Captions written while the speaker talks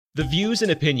The views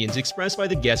and opinions expressed by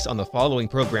the guests on the following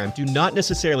program do not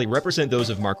necessarily represent those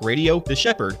of Mark Radio, The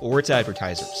Shepherd, or its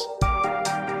advertisers.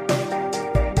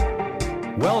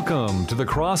 Welcome to the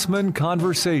Crossman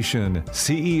Conversation,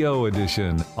 CEO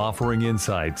Edition, offering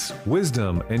insights,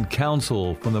 wisdom, and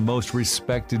counsel from the most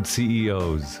respected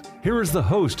CEOs. Here is the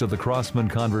host of the Crossman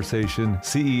Conversation,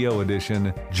 CEO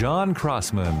Edition, John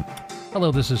Crossman.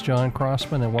 Hello, this is John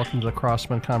Crossman, and welcome to the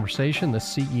Crossman Conversation, the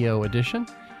CEO Edition.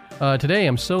 Today,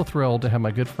 I'm so thrilled to have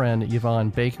my good friend Yvonne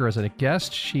Baker as a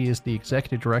guest. She is the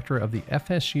Executive Director of the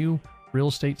FSU Real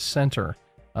Estate Center.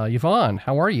 Yvonne,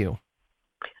 how are you?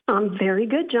 I'm very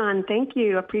good, John. Thank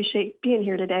you. Appreciate being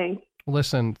here today.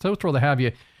 Listen, so thrilled to have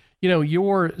you. You know,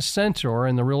 your center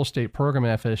in the real estate program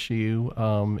at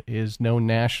FSU is known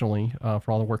nationally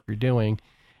for all the work you're doing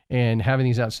and having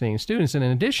these outstanding students. And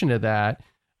in addition to that,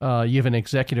 you have an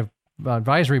executive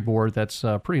advisory board that's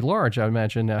pretty large, I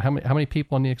imagine. How many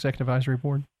people on the executive advisory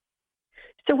board?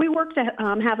 So we work to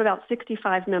have about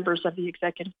 65 members of the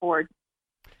executive board.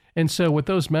 And so with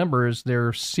those members,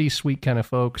 they're C-suite kind of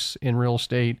folks in real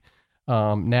estate,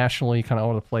 nationally, kind of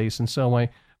all over the place. And so my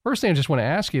first thing I just want to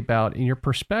ask you about, in your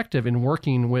perspective in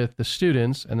working with the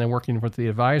students and then working with the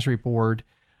advisory board,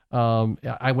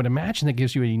 I would imagine that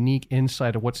gives you a unique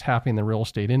insight of what's happening in the real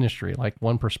estate industry. Like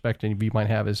one perspective you might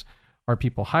have is, are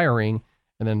people hiring,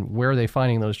 and then where are they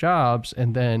finding those jobs,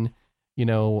 and then, you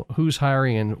know, who's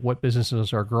hiring and what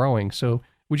businesses are growing. So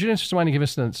would you just mind to give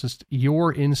us just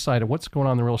your insight of what's going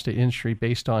on in the real estate industry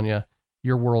based on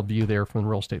your worldview there from the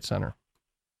Real Estate Center?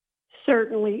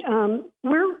 Certainly.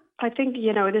 I think,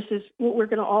 you know, this is what we're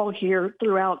going to all hear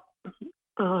throughout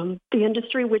the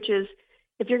industry, which is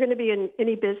if you're going to be in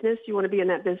any business, you want to be in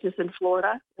that business in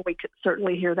Florida. We could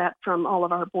certainly hear that from all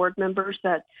of our board members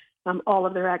that all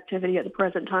of their activity at the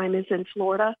present time is in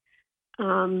Florida.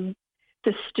 The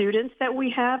students that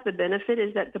we have, the benefit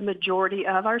is that the majority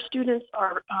of our students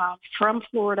are from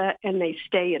Florida and they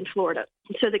stay in Florida.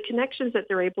 So the connections that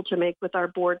they're able to make with our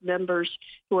board members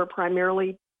who are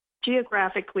primarily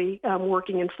geographically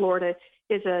working in Florida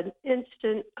is an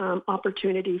instant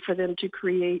opportunity for them to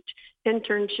create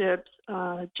internships,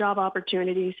 job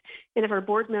opportunities. And if our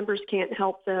board members can't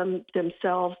help them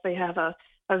themselves, they have a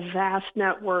vast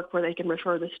network where they can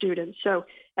refer the students. So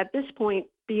at this point,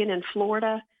 being in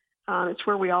Florida, it's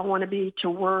where we all want to be to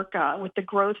work. With the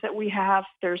growth that we have,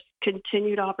 there's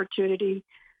continued opportunity.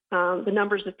 The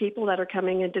numbers of people that are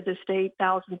coming into the state,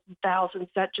 thousands and thousands,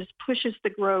 that just pushes the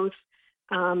growth.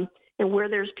 And where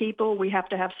there's people, we have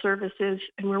to have services.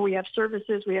 And where we have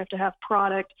services, we have to have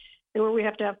product. And where we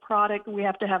have to have product, we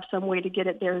have to have some way to get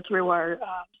it there through our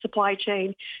supply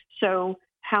chain. So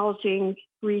housing,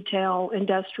 retail,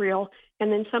 industrial,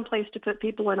 and then some place to put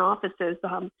people in offices.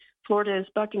 Florida is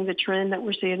bucking the trend that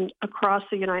we're seeing across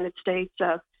the United States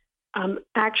of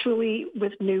actually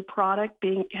with new product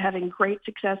having great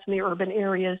success in the urban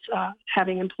areas,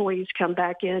 having employees come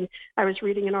back in. I was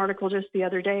reading an article just the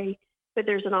other day that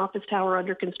there's an office tower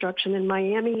under construction in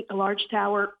Miami, a large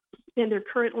tower, and they're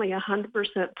currently 100%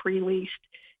 pre-leased,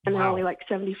 and they're only like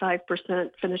 75%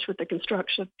 finished with the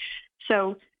construction.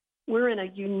 So we're in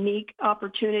a unique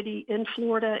opportunity in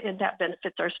Florida, and that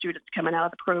benefits our students coming out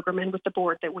of the program and with the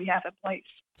board that we have in place.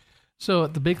 So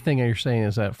the big thing you're saying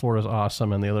is that Florida's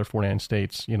awesome and the other 49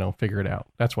 states, you know, figure it out.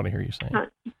 That's what I hear you saying.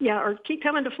 Yeah, or keep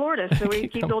coming to Florida so we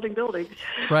keep building buildings.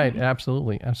 Right,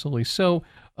 absolutely, absolutely. So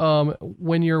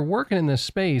when you're working in this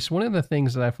space, one of the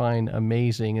things that I find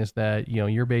amazing is that, you know,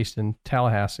 you're based in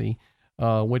Tallahassee,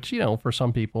 which, you know, for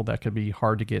some people that could be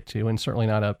hard to get to, and certainly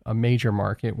not a major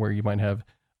market where you might have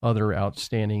other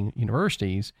outstanding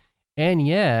universities. And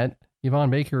yet, Yvonne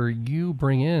Baker, you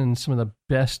bring in some of the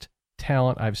best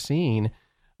talent I've seen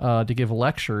to give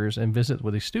lectures and visit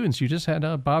with these students. You just had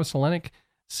Bob Selenick,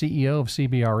 CEO of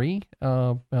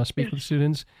CBRE, speak with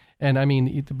students. And I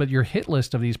mean, but your hit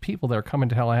list of these people that are coming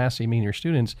to Tallahassee, meaning your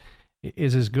students,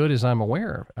 is as good as I'm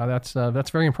aware of. That's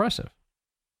very impressive.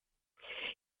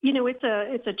 You know, it's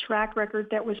a track record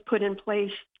that was put in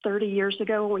place 30 years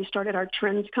ago when we started our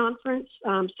Trends Conference.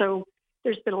 So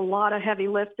there's been a lot of heavy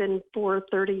lifting for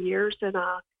 30 years, and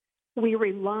we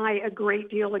rely a great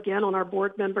deal, again, on our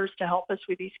board members to help us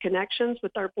with these connections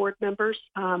with our board members.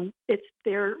 It's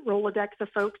their Rolodex of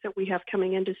folks that we have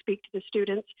coming in to speak to the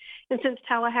students. And since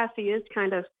Tallahassee is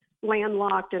kind of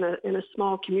landlocked in a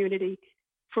small community,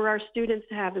 for our students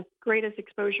to have as great as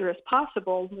exposure as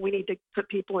possible, we need to put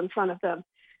people in front of them.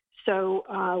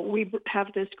 So we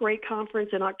have this great conference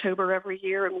in October every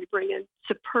year, and we bring in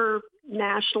superb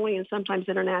nationally and sometimes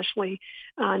internationally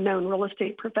known real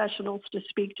estate professionals to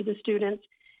speak to the students.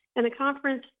 And the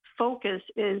conference focus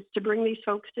is to bring these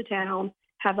folks to town,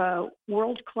 have a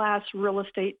world-class real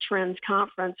estate trends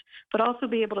conference, but also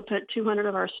be able to put 200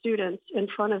 of our students in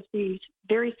front of these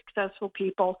very successful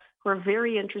people who are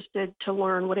very interested to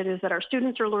learn what it is that our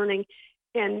students are learning.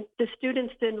 And the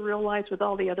students then realize with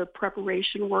all the other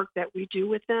preparation work that we do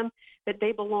with them that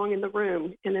they belong in the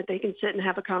room and that they can sit and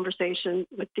have a conversation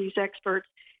with these experts,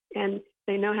 and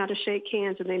they know how to shake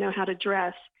hands and they know how to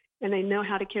dress and they know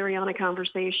how to carry on a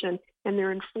conversation, and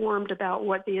they're informed about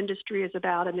what the industry is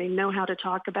about, and they know how to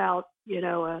talk about,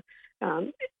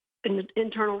 an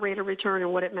internal rate of return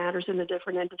and what it matters in the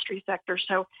different industry sectors.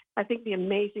 So I think the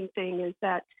amazing thing is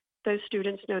that those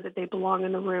students know that they belong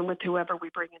in the room with whoever we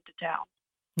bring into town.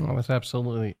 Oh, that's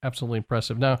absolutely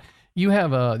impressive. Now, you have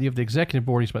the executive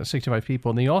board, is about 65 people,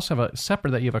 and you also have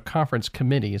you have a conference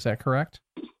committee. Is that correct?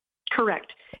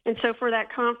 Correct. And so for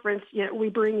that conference, we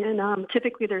bring in,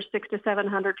 typically there's 600 to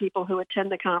 700 people who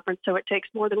attend the conference, so it takes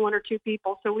more than one or two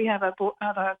people. So we have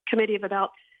a committee of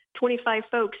about 25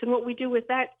 folks. And what we do with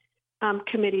that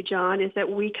committee, John, is that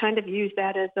we kind of use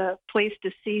that as a place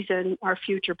to season our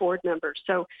future board members.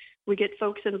 So we get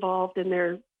folks involved in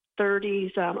their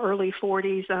 30s, early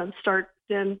 40s, start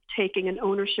them taking an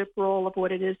ownership role of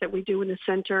what it is that we do in the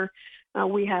center.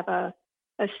 We have a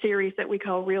series that we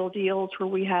call Real Deals, where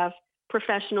we have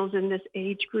professionals in this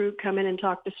age group come in and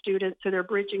talk to students. So they're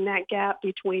bridging that gap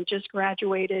between just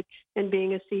graduated and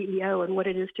being a CEO and what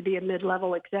it is to be a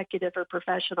mid-level executive or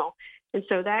professional. And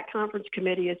so that conference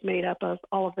committee is made up of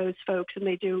all of those folks, and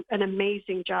they do an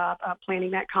amazing job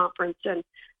planning that conference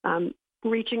and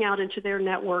reaching out into their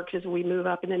networks as we move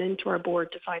up and then into our board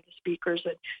to find the speakers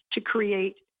and to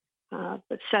create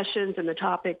the sessions and the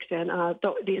topics and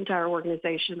the entire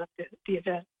organization of the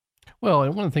event. Well,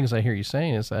 and one of the things I hear you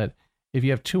saying is that if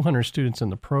you have 200 students in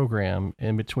the program,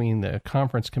 and between the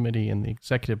conference committee and the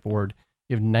executive board,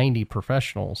 you have 90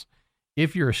 professionals.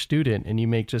 If you're a student and you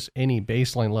make just any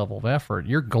baseline level of effort,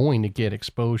 you're going to get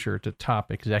exposure to top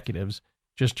executives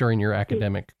just during your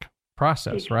academic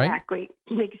process, right?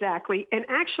 Exactly. And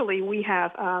actually, we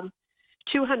have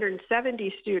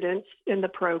 270 students in the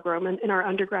program, in our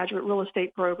undergraduate real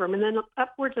estate program, and then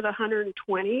upwards of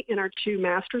 120 in our two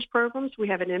master's programs. We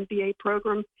have an MBA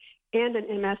program and an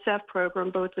MSF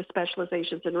program, both with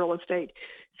specializations in real estate.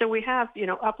 So we have,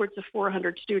 upwards of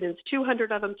 400 students.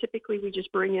 200 of them, typically we just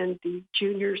bring in the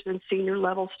juniors and senior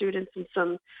level students and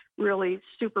some really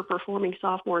super performing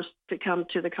sophomores to come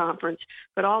to the conference.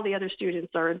 But all the other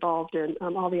students are involved in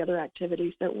all the other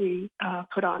activities that we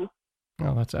put on.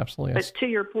 Oh, that's absolutely. But to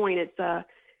your point, it's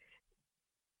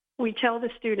we tell the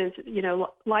students,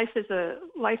 life is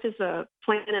a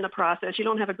plan and a process. You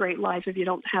don't have a great life if you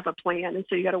don't have a plan, and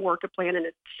so you got to work a plan. And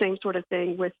it's the same sort of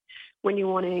thing with when you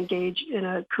want to engage in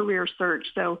a career search.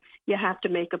 So you have to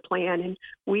make a plan, and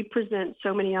we present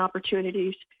so many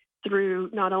opportunities through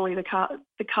not only the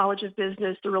College of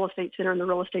Business, the Real Estate Center, and the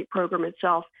real estate program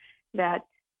itself, that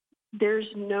there's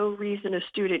no reason a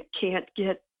student can't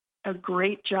get a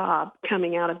great job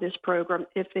coming out of this program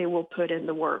if they will put in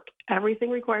the work. Everything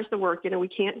requires the work. We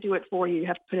can't do it for you. You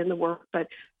have to put in the work, but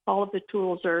all of the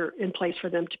tools are in place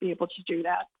for them to be able to do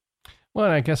that.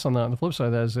 Well, I guess on the flip side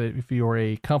of that is that if you're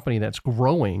a company that's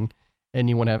growing and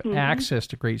you want to have access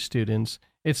to great students,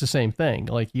 it's the same thing.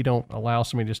 Like, you don't allow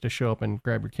somebody just to show up and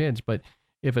grab your kids, but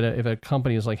if a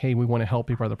company is like, hey, we want to help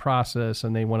people out of the process,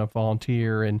 and they want to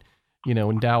volunteer and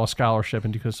endow a scholarship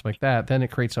and do stuff like that, then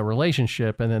it creates a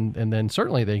relationship, and then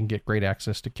certainly they can get great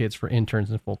access to kids for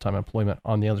interns and full-time employment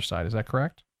on the other side. Is that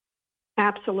correct?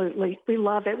 Absolutely. We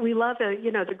love it. We love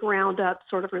the ground up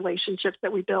sort of relationships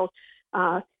that we build.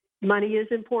 Money is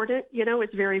important.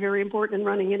 It's very, very important in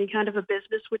running any kind of a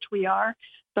business, which we are.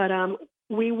 But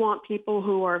we want people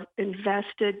who are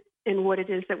invested in what it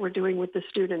is that we're doing with the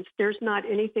students. There's not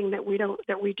anything that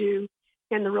we do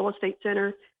in the Real Estate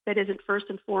Center that isn't first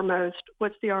and foremost,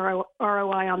 what's the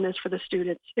ROI on this for the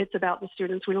students? It's about the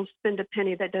students. We don't spend a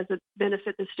penny that doesn't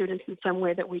benefit the students in some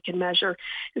way that we can measure.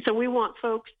 And so we want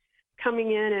folks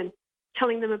coming in and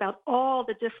telling them about all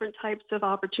the different types of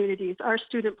opportunities. Our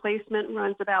student placement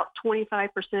runs about 25%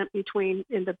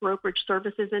 in the brokerage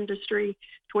services industry,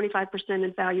 25%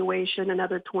 in valuation,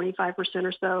 another 25%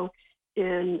 or so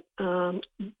in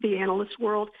the analyst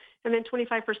world, and then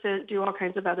 25% do all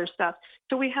kinds of other stuff.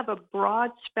 So we have a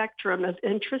broad spectrum of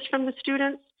interest from the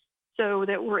students so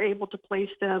that we're able to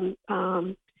place them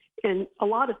in a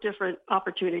lot of different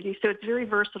opportunities. So it's very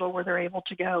versatile where they're able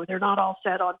to go. They're not all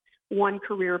set on one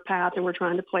career path and we're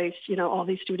trying to place, all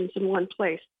these students in one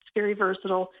place. It's very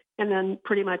versatile, and then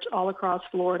pretty much all across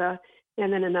Florida,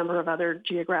 and then a number of other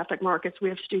geographic markets. We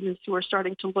have students who are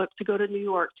starting to look to go to New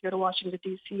York, to go to Washington,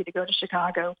 D.C., to go to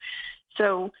Chicago.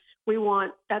 So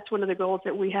that's one of the goals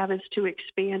that we have, is to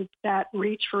expand that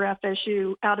reach for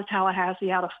FSU out of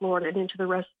Tallahassee, out of Florida, and into the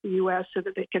rest of the U.S. so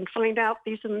that they can find out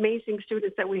these amazing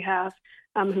students that we have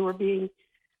who are being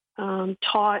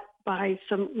taught by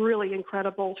some really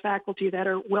incredible faculty that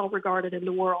are well regarded in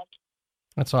the world.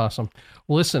 That's awesome.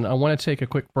 Well, listen, I want to take a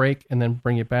quick break and then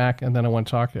bring it back. And then I want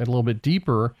to talk a little bit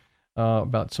deeper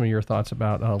about some of your thoughts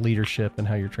about leadership and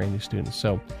how you're training these students.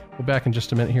 So we're back in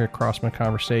just a minute here at Crossman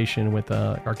Conversation with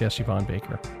our guest, Yvonne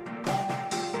Baker.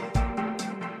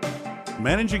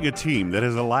 Managing a team that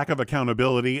has a lack of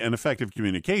accountability and effective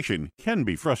communication can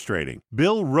be frustrating.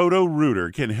 Bill Roto-Rooter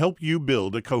can help you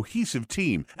build a cohesive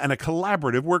team and a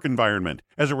collaborative work environment.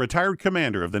 As a retired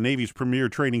commander of the Navy's premier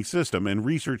training system and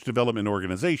research development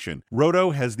organization,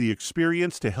 Roto has the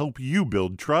experience to help you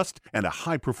build trust and a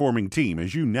high-performing team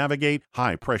as you navigate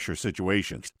high-pressure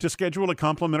situations. To schedule a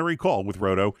complimentary call with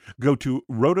Roto, go to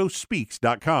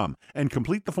rotospeaks.com and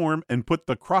complete the form and put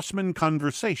the Crossman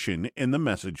Conversation in the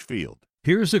message field.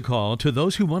 Here's a call to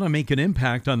those who want to make an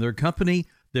impact on their company,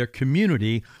 their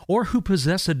community, or who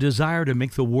possess a desire to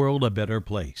make the world a better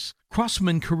place.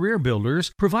 Crossman Career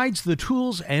Builders provides the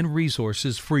tools and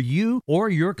resources for you or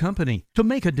your company to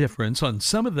make a difference on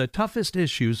some of the toughest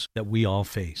issues that we all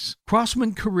face.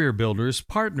 Crossman Career Builders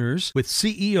partners with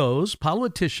CEOs,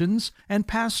 politicians, and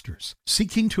pastors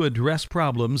seeking to address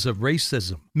problems of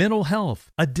racism, mental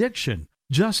health, addiction,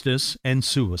 justice, and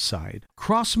suicide.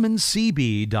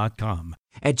 CrossmanCB.com.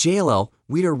 At JLL,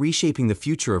 we are reshaping the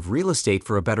future of real estate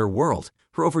for a better world.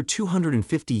 For over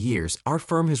 250 years, our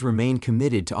firm has remained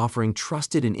committed to offering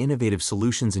trusted and innovative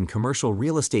solutions in commercial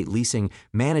real estate leasing,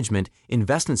 management,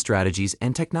 investment strategies,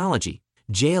 and technology.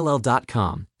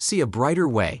 JLL.com. See a brighter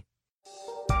way.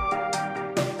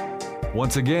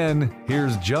 Once again,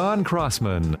 here's John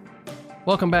Crossman.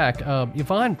 Welcome back.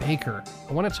 Yvonne Baker,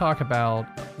 I want to talk about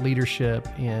leadership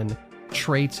and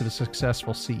traits of the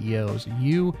successful CEOs.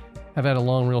 You have had a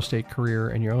long real estate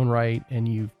career in your own right, and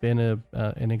you've been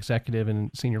an executive in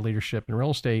senior leadership in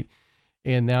real estate.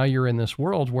 And now you're in this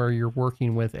world where you're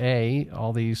working with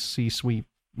all these C-suite,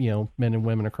 men and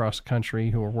women across the country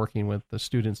who are working with the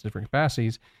students in different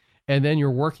capacities. And then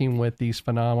you're working with these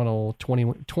phenomenal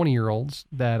 20-year-olds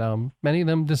that many of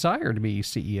them desire to be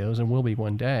CEOs and will be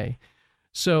one day.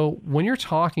 So when you're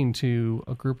talking to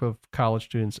a group of college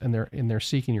students and they're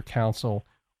seeking your counsel,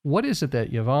 what is it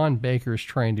that Yvonne Baker is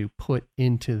trying to put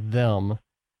into them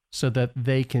so that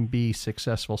they can be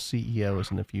successful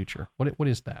CEOs in the future? What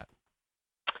is that?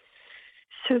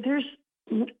 So there's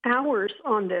hours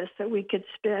on this that we could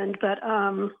spend, but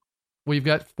we've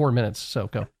got 4 minutes, so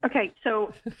go. Okay,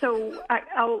 so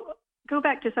I'll go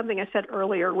back to something I said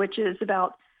earlier, which is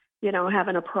about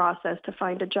having a process to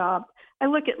find a job. I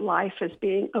look at life as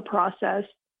being a process,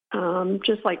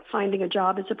 just like finding a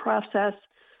job is a process.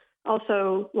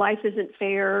 Also, life isn't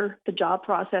fair. The job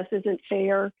process isn't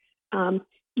fair.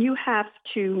 You have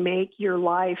to make your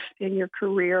life and your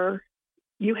career,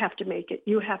 you have to make it.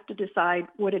 You have to decide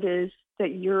what it is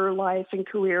that your life and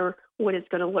career, what it's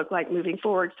going to look like moving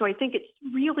forward. So I think it's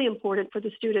really important for the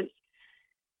students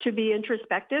to be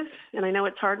introspective. And I know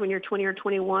it's hard when you're 20 or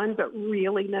 21, but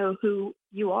really know who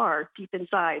you are deep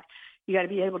inside. You got to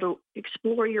be able to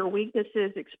explore your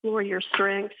weaknesses, explore your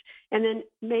strengths, and then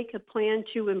make a plan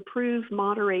to improve,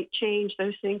 moderate, change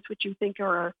those things which you think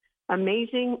are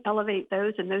amazing, elevate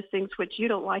those, and those things which you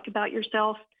don't like about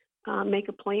yourself, make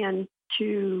a plan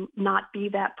to not be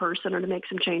that person or to make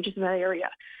some changes in that area.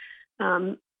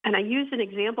 And I use an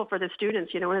example for the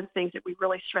students. One of the things that we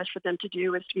really stress for them to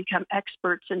do is to become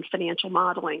experts in financial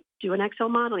modeling, do an Excel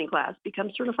modeling class,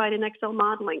 become certified in Excel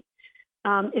modeling.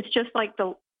 It's just like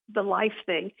the life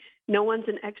thing. No one's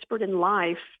an expert in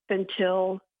life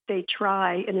until they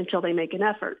try and until they make an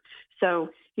effort. So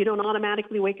you don't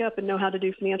automatically wake up and know how to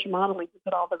do financial modeling and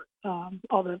put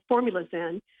all the formulas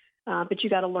in, but you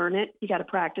got to learn it, you got to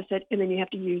practice it, and then you have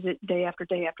to use it day after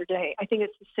day after day. I think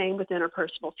it's the same with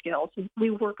interpersonal skills. We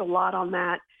work a lot on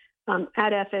that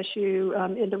at FSU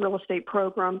in the real estate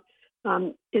program,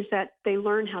 is that they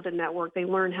learn how to network, they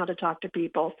learn how to talk to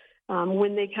people.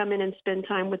 When they come in and spend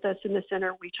time with us in the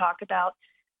center, we talk about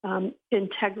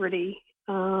integrity,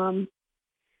 again,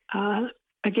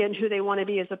 who they want to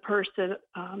be as a person.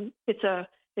 It's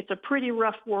a pretty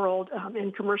rough world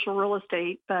in commercial real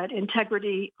estate, but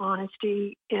integrity,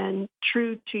 honesty, and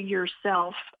true to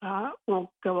yourself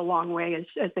will go a long way as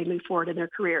they move forward in their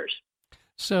careers.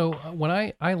 So when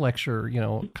I lecture,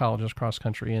 colleges across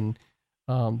country, and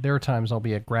there are times I'll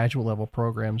be at graduate level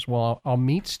programs. Well, I'll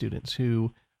meet students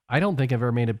who I don't think have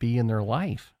ever made a B in their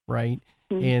life, right?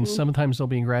 Mm-hmm. And sometimes they'll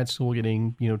be in grad school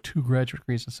getting, 2 graduate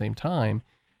degrees at the same time.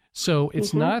 So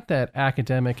it's not that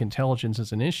academic intelligence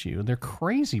is an issue. They're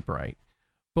crazy bright.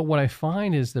 But what I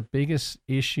find is the biggest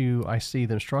issue I see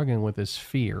them struggling with is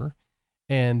fear.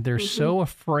 And they're so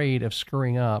afraid of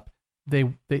screwing up.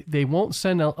 They won't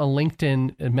send a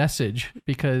LinkedIn message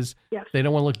because they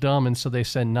don't want to look dumb. And so they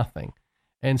send nothing.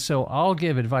 And so I'll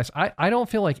give advice. I don't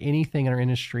feel like anything in our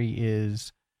industry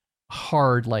is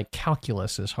hard, like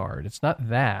calculus is hard. It's not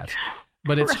that,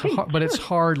 but it's but it's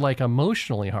hard, like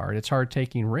emotionally hard. It's hard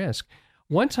taking risk.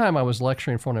 One time I was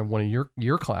lecturing in front of one of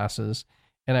your classes,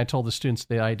 and I told the students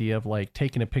the idea of like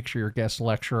taking a picture of your guest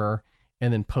lecturer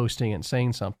and then posting it and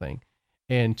saying something.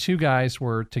 And two guys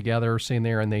were together sitting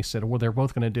there, and they said, well, they're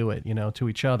both going to do it, to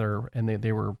each other, and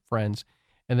they were friends.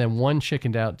 And then one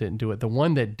chickened out, didn't do it. The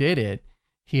one that did it,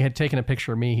 he had taken a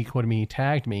picture of me, he quoted me, he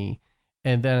tagged me.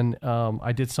 And then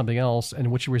I did something else,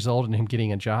 and which resulted in him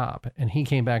getting a job. And he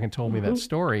came back and told me that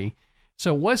story.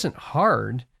 So it wasn't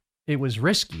hard. It was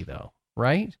risky, though,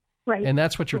 right? Right. And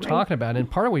that's what you're talking about. And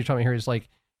part of what you're talking about here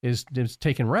is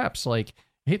taking reps. Like,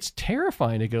 it's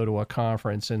terrifying to go to a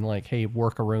conference and like, hey,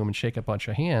 work a room and shake a bunch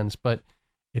of hands. But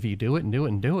if you do it and do it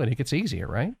and do it, it gets easier,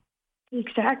 right?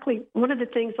 Exactly. One of the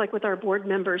things, like with our board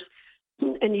members,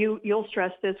 and you'll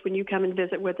stress this when you come and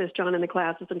visit with us, John, in the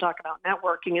classes and talk about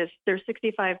networking, is there's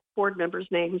 65 board members'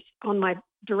 names on my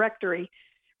directory.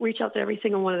 Reach out to every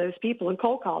single one of those people and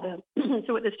cold call them.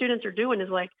 So what the students are doing is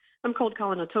like, I'm cold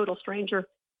calling a total stranger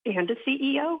and a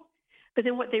CEO. But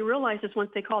then what they realize is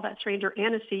once they call that stranger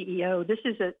and a CEO,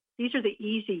 these are the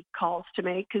easy calls to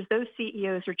make, because those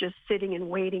CEOs are just sitting and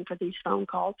waiting for these phone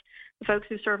calls. The folks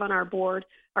who serve on our board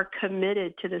are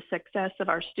committed to the success of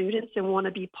our students and want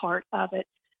to be part of it.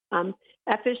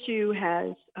 FSU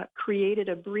has created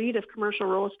a breed of commercial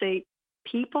real estate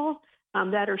people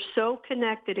that are so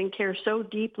connected and care so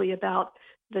deeply about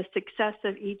the success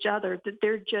of each other that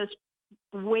they're just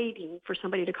waiting for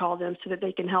somebody to call them so that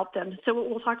they can help them. So what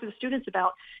we'll talk to the students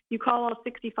about, you call all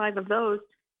 65 of those,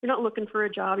 you're not looking for a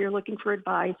job, you're looking for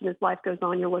advice, and as life goes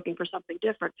on, you're looking for something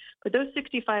different. But those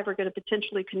 65 are going to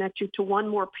potentially connect you to one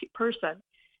more person,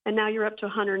 and now you're up to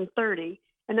 130,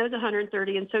 and those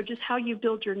 130, and so just how you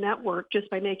build your network just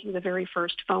by making the very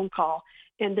first phone call.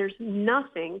 And there's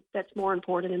nothing that's more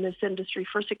important in this industry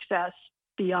for success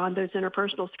beyond those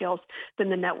interpersonal skills than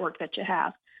the network that you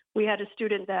have. We had a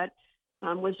student that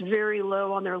was very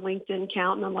low on their LinkedIn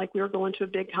count. And I'm like, we were going to a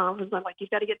big conference. I'm like, you've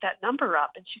got to get that number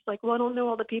up. And she's like, well, I don't know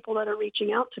all the people that are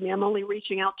reaching out to me. I'm only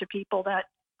reaching out to people that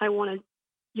I want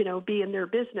to, be in their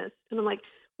business. And I'm like,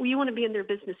 well, you want to be in their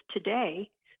business today,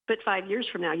 but 5 years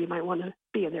from now, you might want to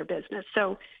be in their business.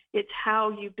 So it's how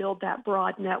you build that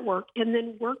broad network and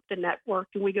then work the network.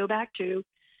 And we go back to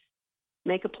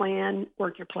make a plan,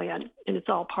 work your plan. And it's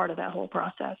all part of that whole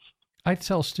process. I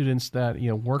tell students that,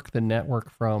 work the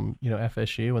network from,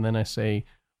 FSU, and then I say,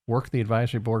 work the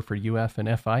advisory board for UF and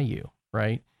FIU,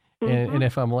 right? And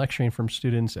if I'm lecturing from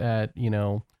students at,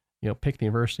 pick the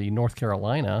university, North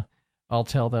Carolina, I'll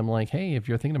tell them like, hey, if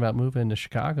you're thinking about moving to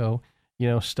Chicago,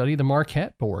 study the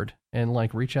Marquette board and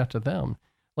like reach out to them.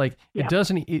 Like it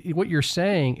doesn't, what you're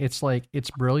saying, it's like,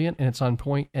 it's brilliant and it's on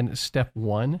point and it's step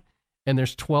one. And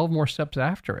there's 12 more steps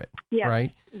after it,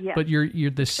 right? Yes. But you're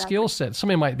the skill set.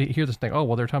 Somebody might hear this thing, oh,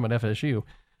 well, they're talking about FSU.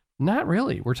 Not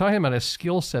really. We're talking about a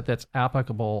skill set that's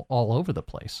applicable all over the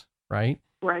place, right?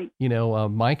 Right.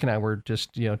 Mike and I were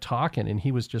just, talking, and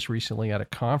he was just recently at a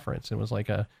conference. It was like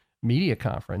a media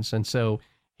conference. And so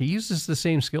he uses the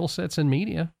same skill sets in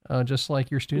media, just like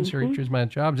your students are choosing my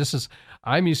job, just as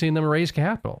I'm using them to raise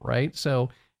capital, right? So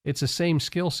it's the same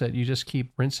skill set. You just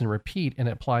keep rinse and repeat, and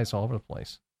it applies all over the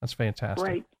place. That's fantastic.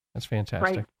 Right. That's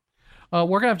fantastic. Right.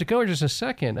 We're going to have to go in just a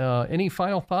second. Any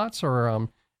final thoughts or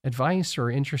advice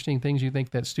or interesting things you think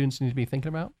that students need to be thinking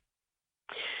about?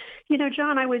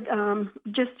 John, I would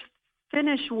just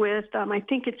finish with, I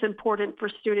think it's important for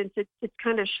students. It's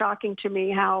kind of shocking to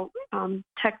me how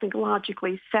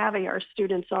technologically savvy our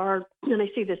students are. And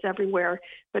I see this everywhere,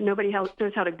 but nobody knows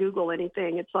how to Google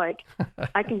anything. It's like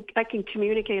I can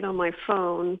communicate on my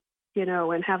phone,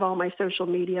 and have all my social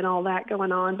media and all that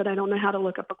going on, but I don't know how to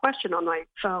look up a question on my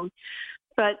phone.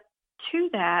 But to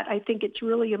that, I think it's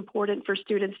really important for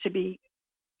students to be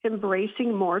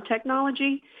embracing more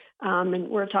technology. And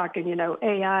we're talking,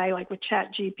 AI, like with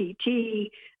ChatGPT,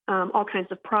 all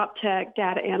kinds of prop tech,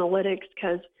 data analytics,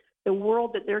 because the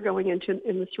world that they're going into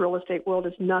in this real estate world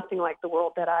is nothing like the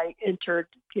world that I entered,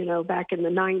 back in the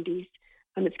 90s.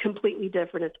 And it's completely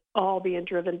different. It's all being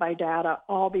driven by data,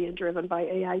 all being driven by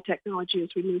AI technology as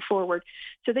we move forward.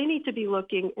 So they need to be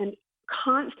looking and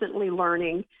constantly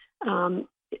learning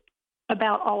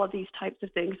about all of these types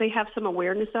of things. They have some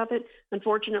awareness of it.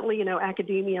 Unfortunately,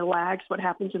 academia lags what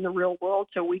happens in the real world,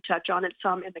 so we touch on it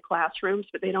some in the classrooms,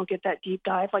 but they don't get that deep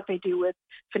dive like they do with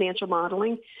financial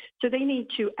modeling. So they need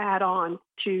to add on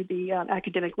to the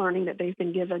academic learning that they've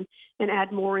been given and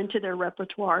add more into their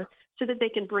repertoire so that they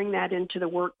can bring that into the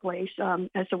workplace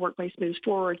as the workplace moves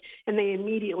forward. And they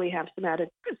immediately have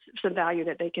some value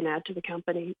that they can add to the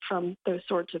company from those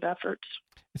sorts of efforts.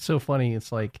 It's so funny.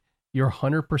 It's like, you're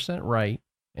 100% right,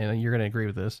 and you're going to agree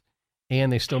with this. And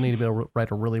they still need to be able to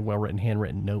write a really well-written,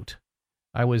 handwritten note.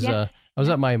 I was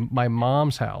at my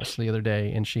mom's house the other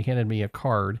day, and she handed me a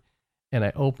card, and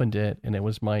I opened it, and it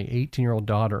was my 18-year-old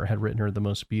daughter had written her the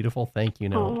most beautiful thank you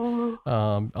note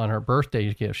on her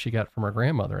birthday gift she got from her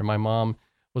grandmother. And my mom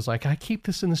was like, I keep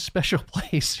this in a special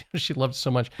place. She loved it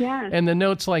so much. Yes. And the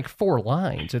note's like 4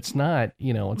 lines. It's not,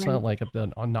 it's not like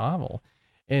a novel.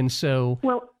 And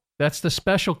so... That's the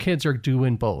special kids are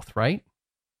doing both, right?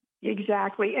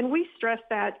 Exactly. And we stress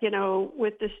that,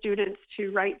 with the students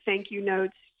to write thank you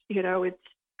notes. It's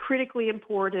critically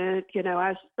important. I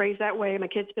was raised that way. My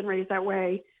kid's been raised that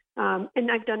way.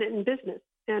 And I've done it in business.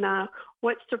 And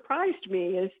what surprised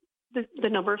me is the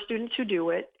number of students who do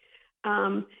it.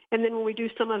 And then when we do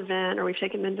some event or we've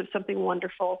taken them to something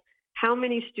wonderful, how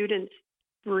many students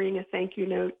bring a thank you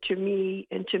note to me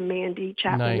and to Mandy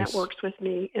Chapman that works with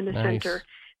me in the center.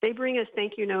 They bring us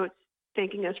thank you notes,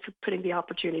 thanking us for putting the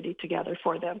opportunity together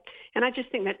for them. And I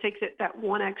just think that takes it that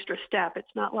one extra step.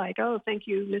 It's not like, oh, thank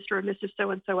you, Mr. or Mrs.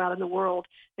 So-and-so out in the world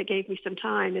that gave me some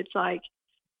time. It's like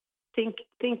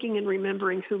thinking and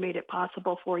remembering who made it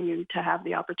possible for you to have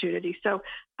the opportunity. So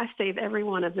I save every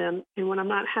one of them. And when I'm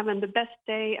not having the best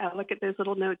day, I look at those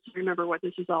little notes and remember what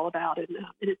this is all about. And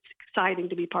it's exciting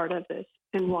to be part of this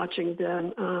and watching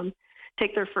them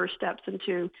take their first steps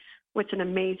into what's an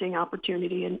amazing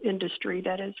opportunity in industry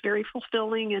that is very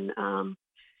fulfilling and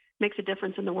makes a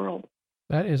difference in the world.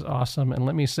 That is awesome. And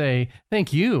let me say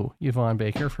thank you, Yvonne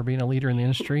Baker, for being a leader in the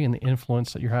industry and the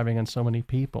influence that you're having on so many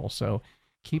people. So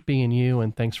keep being you,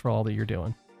 and thanks for all that you're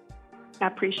doing. I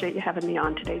appreciate you having me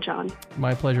on today, John.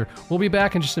 My pleasure. We'll be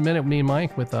back in just a minute, me and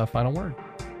Mike, with a final word.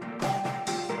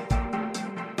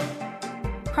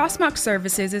 Crossmark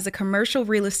Services is a commercial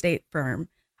real estate firm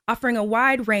offering a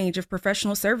wide range of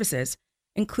professional services,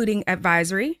 including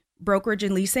advisory, brokerage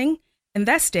and leasing,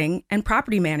 investing, and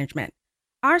property management.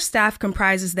 Our staff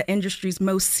comprises the industry's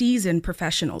most seasoned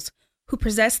professionals who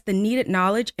possess the needed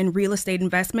knowledge in real estate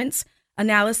investments,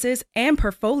 analysis, and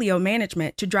portfolio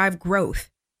management to drive growth.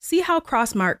 See how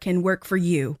Crossmark can work for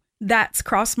you. That's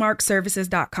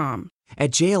crossmarkservices.com.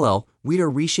 At JLL, we are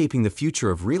reshaping the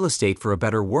future of real estate for a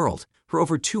better world. For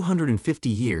over 250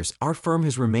 years, our firm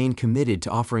has remained committed to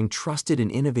offering trusted and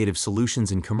innovative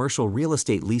solutions in commercial real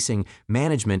estate leasing,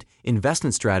 management,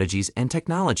 investment strategies, and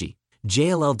technology.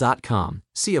 JLL.com.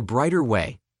 See a brighter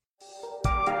way.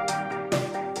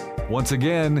 Once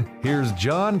again, here's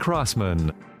John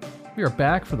Crossman. We are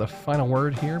back for the final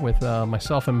word here with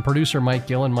myself and producer Mike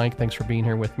Gillen. Mike, thanks for being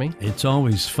here with me. It's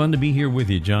always fun to be here with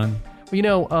you, John.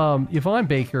 Yvonne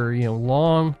Baker,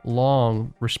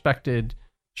 long respected,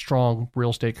 strong real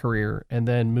estate career, and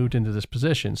then moved into this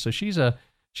position. So she's not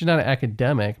an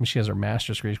academic. I mean, she has her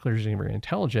master's degree. Clearly, she's very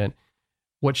intelligent.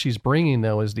 What she's bringing,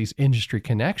 though, is these industry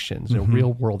connections,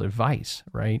 real world advice,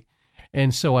 right?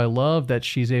 And so I love that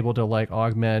she's able to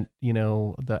augment,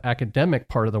 the academic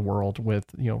part of the world with,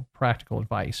 practical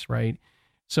advice, right?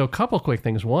 So a couple of quick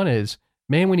things. One is,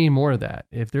 man, we need more of that.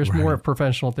 If there's more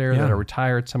professionals there that are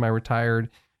retired, semi-retired,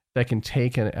 that can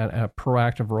take a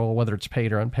proactive role, whether it's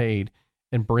paid or unpaid,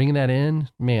 and bringing that in,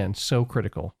 man, so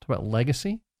critical. Talk about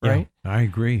legacy, right? Yeah, I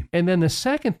agree. And then the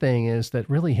second thing is that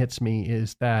really hits me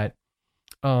is that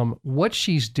what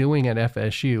she's doing at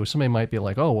FSU, somebody might be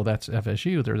like, oh, well, that's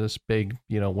FSU. They're this big,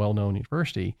 well-known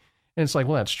university. And it's like,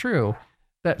 well, that's true.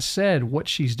 That said, what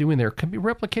she's doing there could be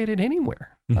replicated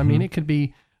anywhere. I mean, it could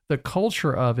be the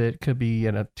culture of it could be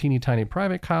in a teeny tiny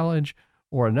private college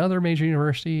or another major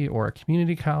university or a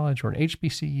community college or an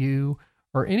HBCU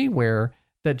or anywhere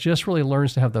that just really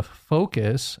learns to have the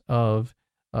focus of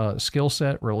skill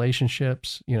set,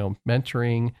 relationships,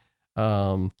 mentoring,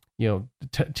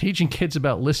 teaching kids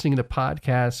about listening to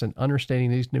podcasts and understanding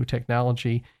these new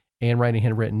technology and writing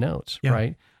handwritten notes,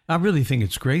 right? I really think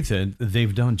it's great that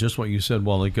they've done just what you said a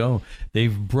while ago.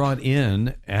 They've brought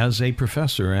in, as a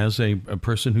professor, as a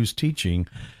person who's teaching,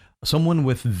 someone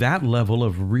with that level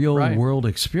of real world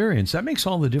experience. That makes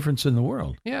all the difference in the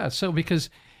world. Yeah. So because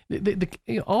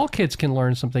all kids can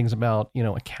learn some things about,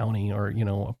 accounting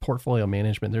or, portfolio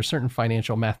management. There's certain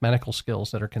financial mathematical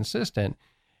skills that are consistent.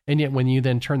 And yet when you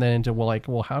then turn that into,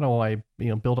 how do I,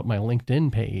 build up my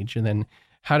LinkedIn page? And then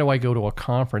how do I go to a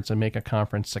conference and make a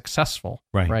conference successful?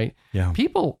 Right. Yeah.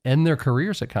 People end their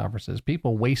careers at conferences.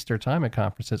 People waste their time at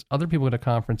conferences. Other people go to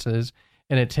conferences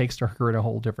and it takes their career to a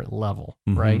whole different level.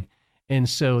 Right. And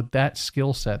so that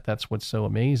skill set, that's what's so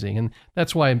amazing. And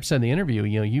that's why I said in the interview,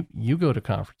 you go to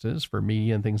conferences for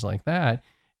media and things like that,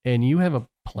 and you have a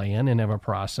plan and have a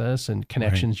process and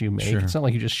connections you make. Sure. It's not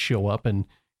like you just show up and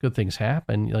good things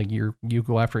happen. Like you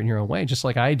go after it in your own way, just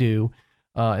like I do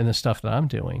in the stuff that I'm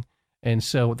doing. And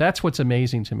so that's what's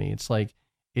amazing to me. It's like,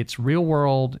 it's real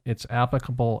world, it's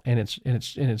applicable, and it's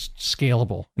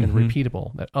scalable and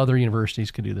repeatable, that other universities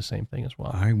could do the same thing as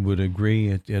well. I would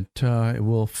agree. It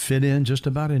will fit in just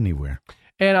about anywhere.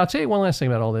 And I'll tell you one last thing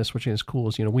about all this, which is cool,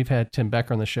 is, we've had Tim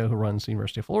Becker on the show, who runs the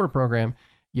University of Florida program.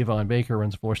 Yvonne Baker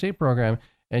runs the Florida State program.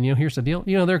 And, here's the deal.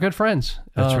 They're good friends.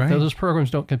 That's right. Those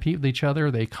programs don't compete with each other.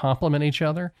 They complement each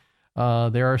other.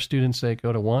 There are students that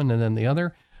go to one and then the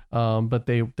other. But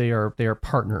they are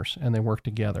partners and they work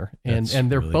together, and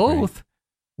they're really both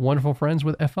wonderful friends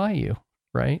with FIU,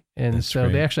 right? And that's so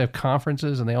great. They actually have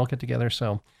conferences and they all get together.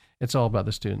 So it's all about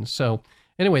the students. So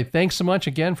anyway, thanks so much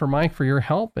again for Mike for your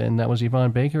help, and that was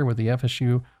Yvonne Baker with the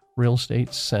FSU Real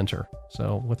Estate Center.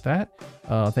 So with that,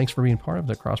 thanks for being part of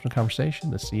the Crossman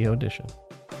Conversation, the CEO edition.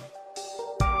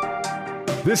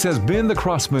 This has been the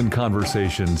Crossman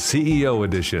Conversation CEO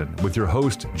Edition with your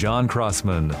host, John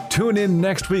Crossman. Tune in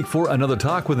next week for another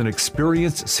talk with an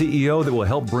experienced CEO that will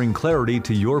help bring clarity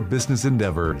to your business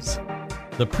endeavors.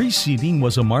 The preceding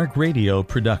was a Mark Radio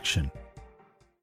production.